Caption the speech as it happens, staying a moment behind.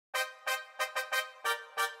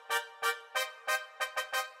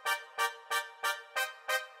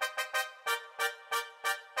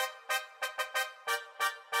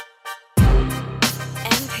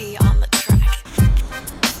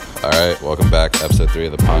right, welcome back to episode 3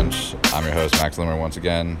 of The Punch. I'm your host, Max Limmer, once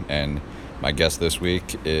again, and my guest this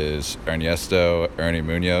week is Ernie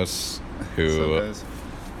Munoz, who What's up, guys?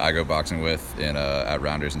 I go boxing with at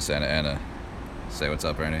Rounders in Santa Ana. Say what's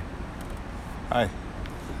up, Ernie. Hi.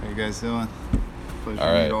 How you guys doing? Pleasure All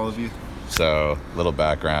to right. meet all of you. So, little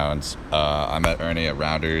background. I met Ernie at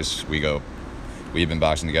Rounders. We've been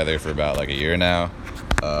boxing together for about like a year now.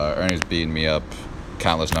 Ernie's beaten me up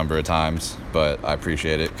countless number of times, but I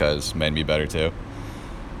appreciate it because it made me better too.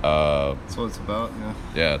 That's what it's about, yeah.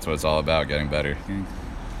 Yeah, that's what it's all about, getting better. Okay.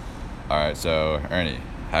 All right, so Ernie,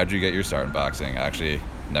 how'd you get your start in boxing? I actually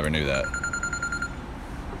never knew that.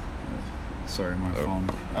 Sorry, my Oh. phone.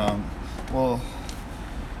 Well,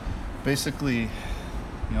 basically,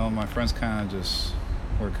 my friends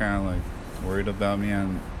were kind of like worried about me,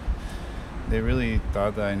 and they really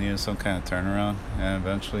thought that I needed some kind of turnaround, and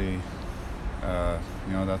eventually,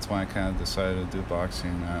 that's why I kind of decided to do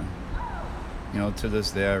boxing. And, to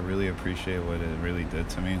this day, I really appreciate what it really did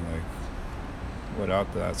to me. Like,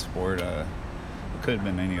 without that sport, it could have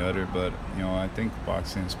been any other, but, I think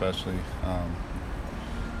boxing especially,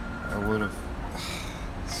 I would have...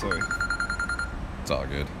 Sorry. It's all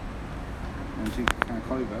good. Angie, can I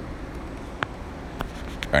call you back?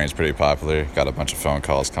 Ernie's pretty popular. Got a bunch of phone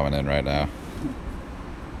calls coming in right now.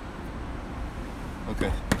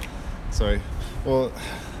 Okay. Sorry. Well,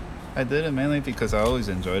 I did it mainly because I always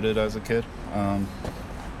enjoyed it as a kid.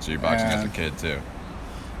 So you're boxing as a kid too?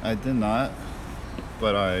 I did not,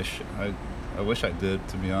 but I wish I did,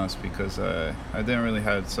 to be honest, because I didn't really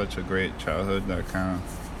have such a great childhood that kind of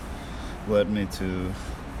led me to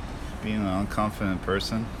being an unconfident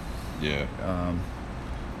person. Yeah.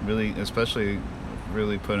 Really, especially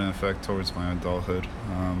really put an effect towards my adulthood.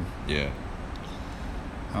 Yeah.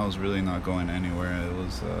 I was really not going anywhere. It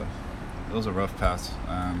was a rough path.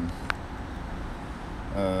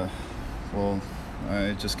 Well,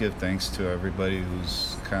 I just give thanks to everybody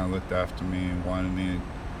who's kind of looked after me and wanted me to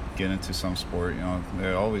get into some sport.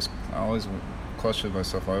 I always question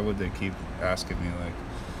myself, why would they keep asking me, like,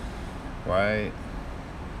 why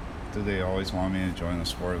do they always want me to join the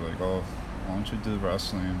sport? Like, oh, why don't you do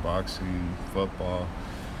wrestling, boxing, football?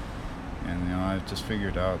 And, I just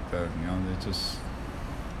figured out that, they just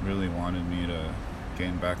really wanted me to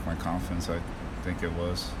gain back my confidence, I think it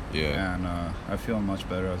was. Yeah. And I feel much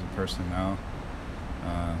better as a person now.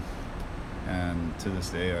 And to this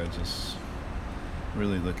day, I just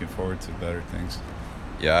really looking forward to better things.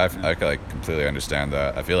 Yeah, I like completely understand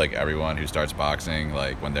that. I feel like everyone who starts boxing,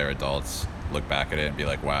 like when they're adults, look back at it and be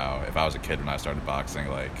like, wow, if I was a kid when I started boxing,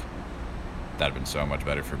 like that'd have been so much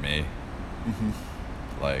better for me. Mm-hmm.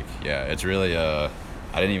 Like, yeah, it's really I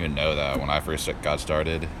didn't even know that when I first got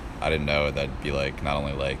started. I didn't know that'd be like, not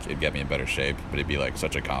only like it'd get me in better shape, but it'd be like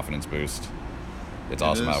such a confidence boost. It's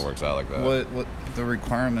awesome how it works out like that. What the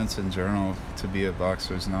requirements in general to be a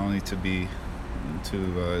boxer is not only to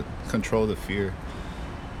control the fear.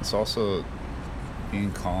 It's also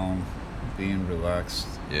being calm, being relaxed.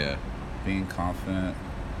 Yeah. Being confident.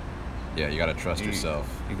 Yeah, you gotta trust yourself.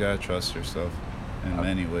 You gotta trust yourself in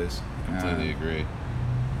many ways. Completely agree.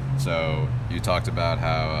 So you talked about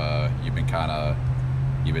how you've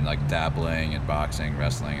been like dabbling in boxing,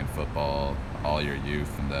 wrestling, and football all your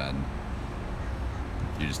youth, and then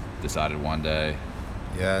you just decided one day.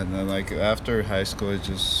 Yeah, and then like after high school, it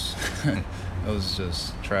was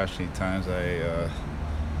just trashy times.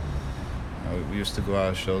 We used to go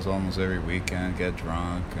out to shows almost every weekend, get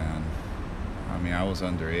drunk, and I was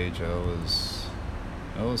underage. It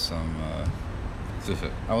was some.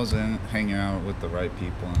 I was hanging out with the right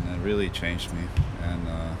people, and it really changed me,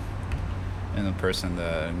 and a person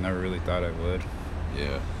that I never really thought I would.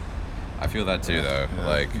 Yeah, I feel that too, though.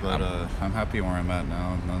 Yeah, but I'm happy where I'm at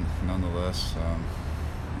now, nonetheless,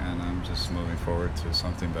 and I'm just moving forward to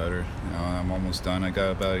something better. I'm almost done. I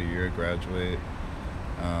got about a year to graduate.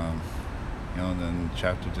 And then the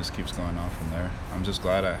chapter just keeps going on from there. I'm just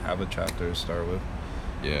glad I have a chapter to start with.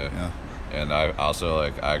 Yeah. And I also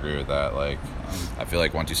I agree with that. Like, I feel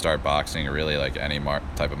like once you start boxing, or really like any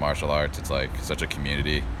type of martial arts, it's like such a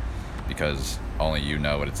community, because only you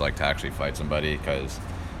know what it's like to actually fight somebody. Because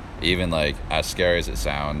even like as scary as it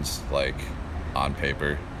sounds, like on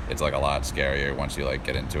paper, it's like a lot scarier once you like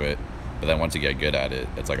get into it. But then once you get good at it,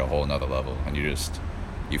 it's like a whole nother level, and you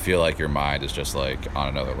feel like your mind is just like on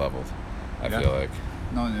another level. I feel like.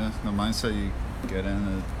 No, yeah, the mindset you get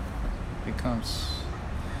in, it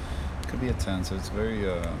could be intense. It's very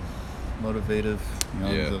motivative,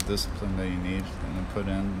 the discipline that you need and then put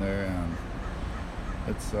in there, and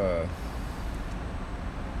it's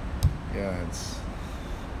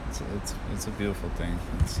it's a beautiful thing.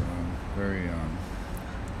 It's very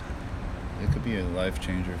it could be a life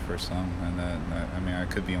changer for some, and I mean, I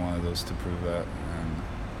could be one of those to prove that,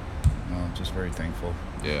 and just very thankful.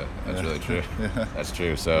 Yeah, that's really true. Yeah. That's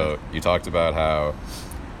true. So you talked about how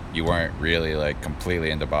you weren't really like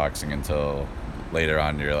completely into boxing until later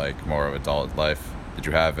on in your like more of adult life. Did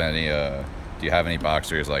you have any? Do you have any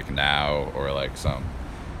boxers like now or like some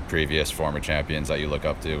previous former champions that you look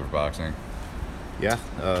up to for boxing? Yeah,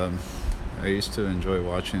 I used to enjoy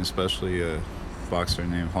watching, especially a boxer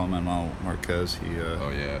named Juan Manuel Marquez. He Oh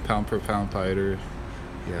yeah. pound per pound fighter.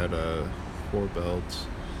 He had 4 belts.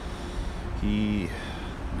 He,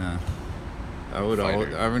 man,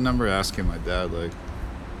 Fighter. I remember asking my dad like,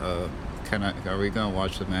 are we gonna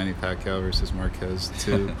watch the Manny Pacquiao versus Marquez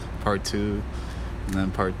 2, part 2, and then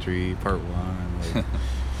part 3, part 1? Like,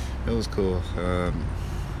 it was cool. Yeah,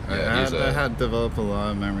 I had developed a lot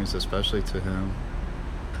of memories, especially to him.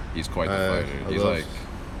 He's quite the fighter. I He's love- like,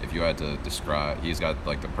 if you had to describe, he's got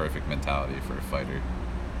like the perfect mentality for a fighter.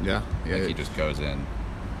 Yeah, yeah. Like he just goes in.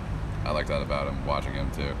 I like that about him. Watching him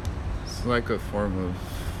too. It's like a form of,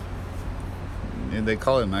 they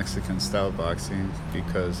call it Mexican style boxing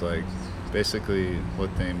because like basically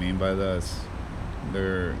what they mean by that is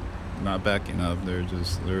they're not backing up. They're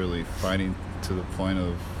just literally fighting to the point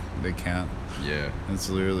of they can't. Yeah. It's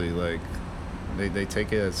literally like they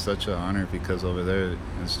take it as such an honor because over there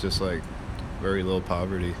it's just like very low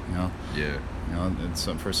poverty, you know. Yeah. You know, and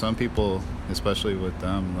for some people, especially with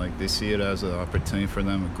them, like they see it as an opportunity for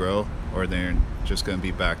them to grow, or they're just gonna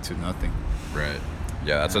be back to nothing. Right.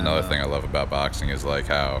 Yeah, that's another thing I love about boxing is like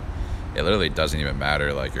how it literally doesn't even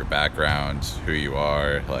matter like your background, who you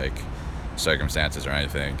are, like circumstances or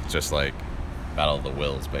anything. It's just like battle of the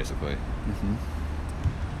wills, basically. Mm-hmm.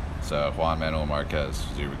 So Juan Manuel Marquez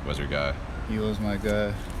was your guy. He was my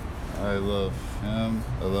guy. I love him.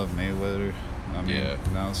 I love Mayweather. I mean, Yeah.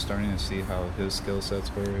 now starting to see how his skill sets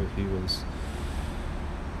were.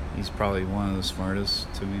 He's probably one of the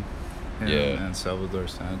smartest to me. Him Yeah. And Salvador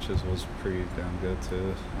Sanchez was pretty damn good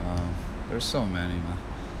too. There's so many, man.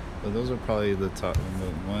 But those are probably the top,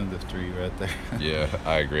 one of the 3 right there. Yeah,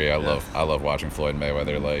 I agree. I love watching Floyd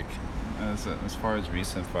Mayweather. Like, As far as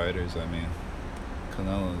recent fighters, I mean,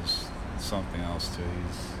 Canelo's something else too.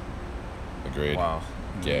 He's agreed. wow.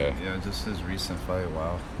 Yeah. Yeah, just his recent fight,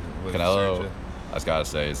 wow. With Canelo, Sergio. I just gotta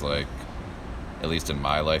say, is like, at least in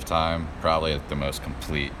my lifetime, probably the most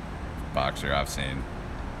complete boxer I've seen.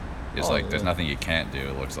 It's Oh, like there's yeah. nothing you can't do.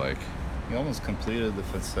 It looks like. He almost completed the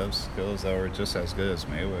footsteps skills that were just as good as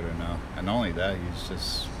Mayweather now. And not only that,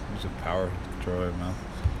 he's a power thrower now.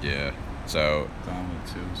 Yeah. So Dominant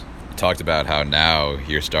twos. you talked about how now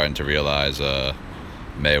you're starting to realize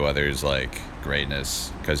Mayweather's like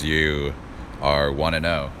greatness because you are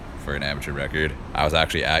 1-0 for an amateur record. I was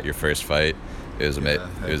actually at your first fight. It was it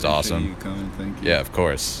was awesome. You coming, thank you. Yeah, of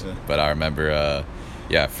course. Yeah. But I remember,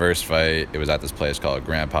 first fight, it was at this place called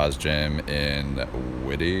Grandpa's Gym in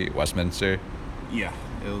Whitty, Westminster. Yeah,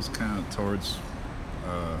 it was kind of towards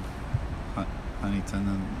Huntington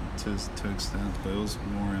and to extent, but it was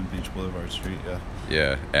more in Beach Boulevard Street, yeah.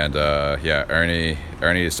 Yeah, and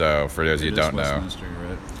Ernie, so for those of you who don't know, Westminster,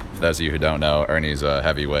 right? for those of you who don't know, Ernie's a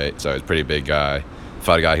heavyweight, so he's a pretty big guy.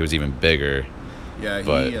 Fought a guy who was even bigger. Yeah,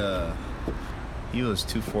 But- he was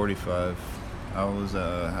 245.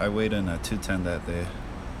 I weighed in at 210 that day,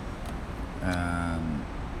 and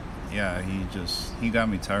yeah, he got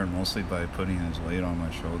me tired mostly by putting his weight on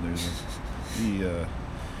my shoulders.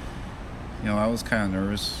 I was kind of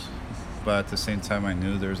nervous, but at the same time, I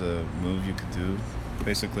knew there's a move you could do,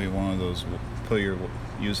 basically one of those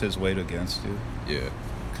use his weight against you Yeah.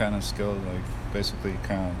 kind of skill, like basically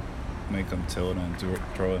kind of make him tilt and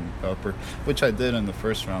throw an upper, which I did in the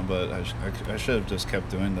first round, but I should have just kept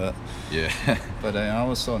doing that. Yeah. But I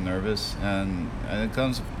was so nervous, and it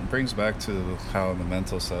brings back to how the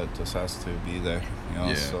mental set just has to be there,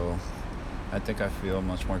 Yeah. So I think I feel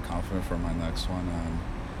much more confident for my next one,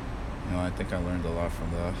 and I think I learned a lot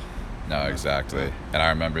from that. No, exactly. And I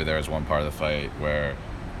remember there was one part of the fight where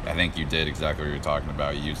I think you did exactly what you were talking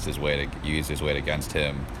about. You used his weight against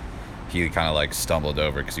him. He kind of like stumbled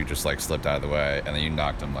over because you just like slipped out of the way, and then you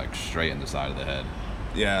knocked him like straight in the side of the head.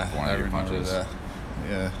 Yeah, One of I your remember punches. that.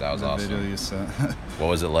 Yeah, That was the awesome. video you sent. What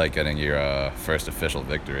was it like getting your first official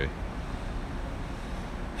victory?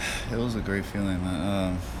 It was a great feeling,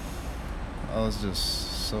 man. I was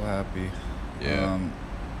just so happy. Yeah.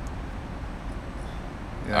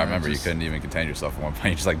 I remember you couldn't even contain yourself at one point.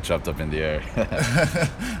 You just like jumped up in the air.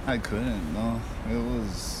 I couldn't. No, it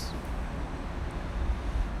was.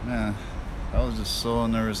 Man, I was just so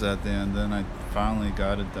nervous at the end. Then I finally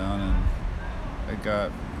got it down, and I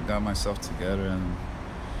got myself together, and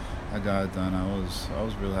I got it done. I was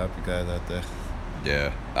a real happy guy that day.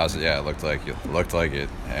 Yeah, it looked like it,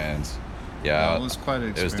 and Yeah, yeah, it was quite an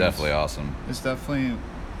it was experience. definitely awesome. It's definitely,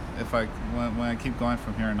 if I when I keep going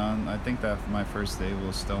from here on, I think that my first day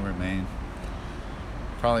will still remain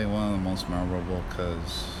probably one of the most memorable.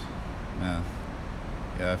 Cause, man,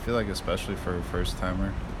 yeah, I feel like especially for a first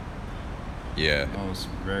timer, Yeah, I was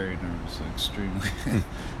very nervous, extremely.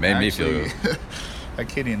 made me feel. Actually, I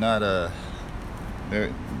kid you not.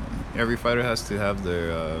 There, every fighter has to have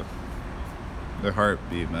their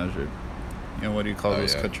heartbeat measured. You know what do you call Oh,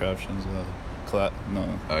 those yeah. contraptions? No.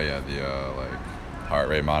 Oh yeah, the like heart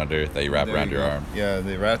rate monitor that you wrap There around you your go. arm. Yeah,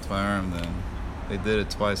 they wrapped my arm. Then they did it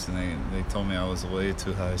twice, and they told me I was way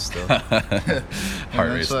too high still. Heart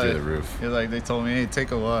rate's through the roof. Yeah, like they told me, hey,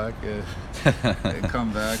 take a walk, and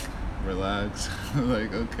come back, relax.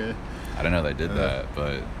 Like, okay. I didn't know they did that,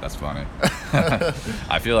 but that's funny.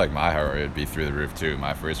 I feel like my heart rate would be through the roof too.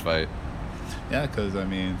 My first fight. Yeah, because I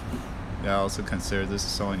mean, yeah, I also consider this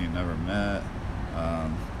someone you never met,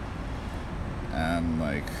 and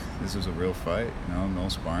like this is a real fight. You know, no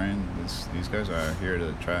sparring. These guys are here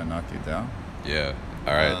to try and knock you down. Yeah.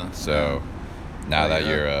 All right. So now that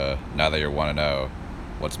you're 1-0,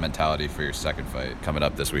 what's mentality for your second fight coming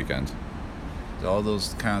up this weekend? All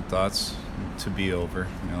those kind of thoughts to be over.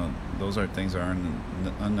 You know, those are things that aren't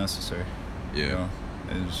unnecessary. Yeah. You know,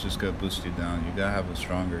 it's just gonna boost you down. You gotta have a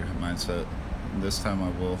stronger mindset. This time I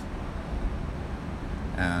will,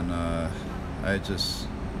 and I just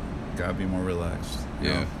gotta be more relaxed. You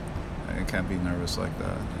Yeah. know? I can't be nervous like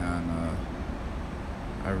that, and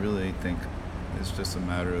I really think it's just a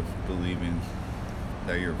matter of believing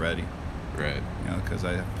that you're ready. Right. You know, because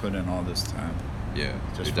I put in all this time Yeah.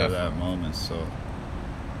 just you're for that moment. So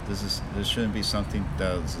this shouldn't be something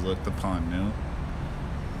that's looked upon new,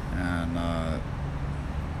 and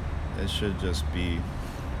it should just be.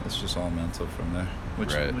 It's just all mental from there,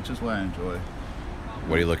 which is what I enjoy.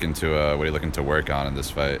 What are you looking to work on in this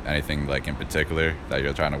fight? Anything like in particular that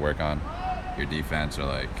you're trying to work on? Your defense or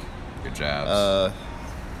like your jabs?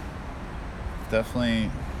 Definitely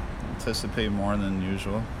anticipate more than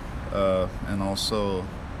usual, and also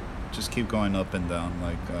just keep going up and down.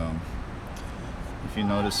 Like if you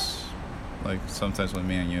notice, like sometimes with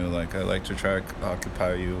me and you, like I like to try to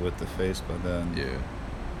occupy you with the face, but then Yeah.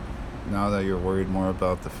 now that you're worried more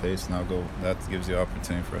about the face, that gives you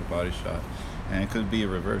opportunity for a body shot, and it could be a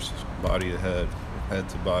reverse, body to head, head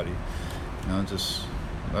to body. You know, just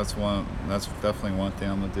that's definitely one thing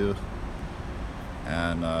I'm gonna do,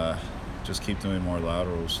 and just keep doing more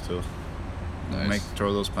laterals too. Nice.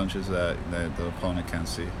 Throw those punches that the opponent can't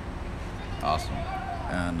see, Awesome.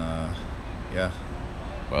 and yeah.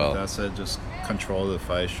 Well, That said, just control the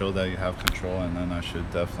fight, show that you have control, and then I should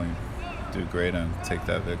definitely do great and take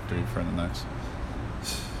that victory for the next.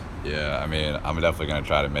 yeah. I mean, I'm definitely gonna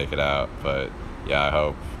try to make it out, but yeah, I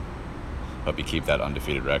hope you keep that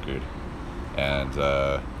undefeated record. And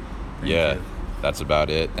yeah, you. that's about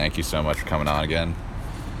it. Thank you so much for coming on again.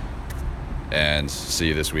 And see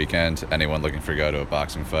you this weekend. Anyone looking for go to a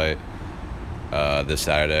boxing fight this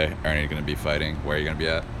Saturday? Ernie's gonna be fighting. Where are you gonna be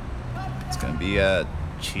at? It's gonna be at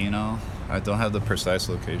Chino. I don't have the precise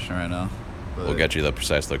location right now. But We'll get you the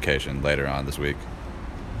precise location later on this week.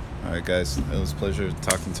 All right, guys. It was a pleasure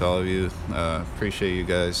talking to all of you. Appreciate you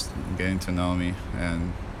guys getting to know me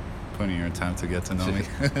and putting your time to get to know me.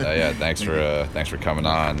 Yeah, thanks for coming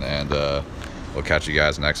on, and we'll catch you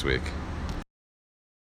guys next week.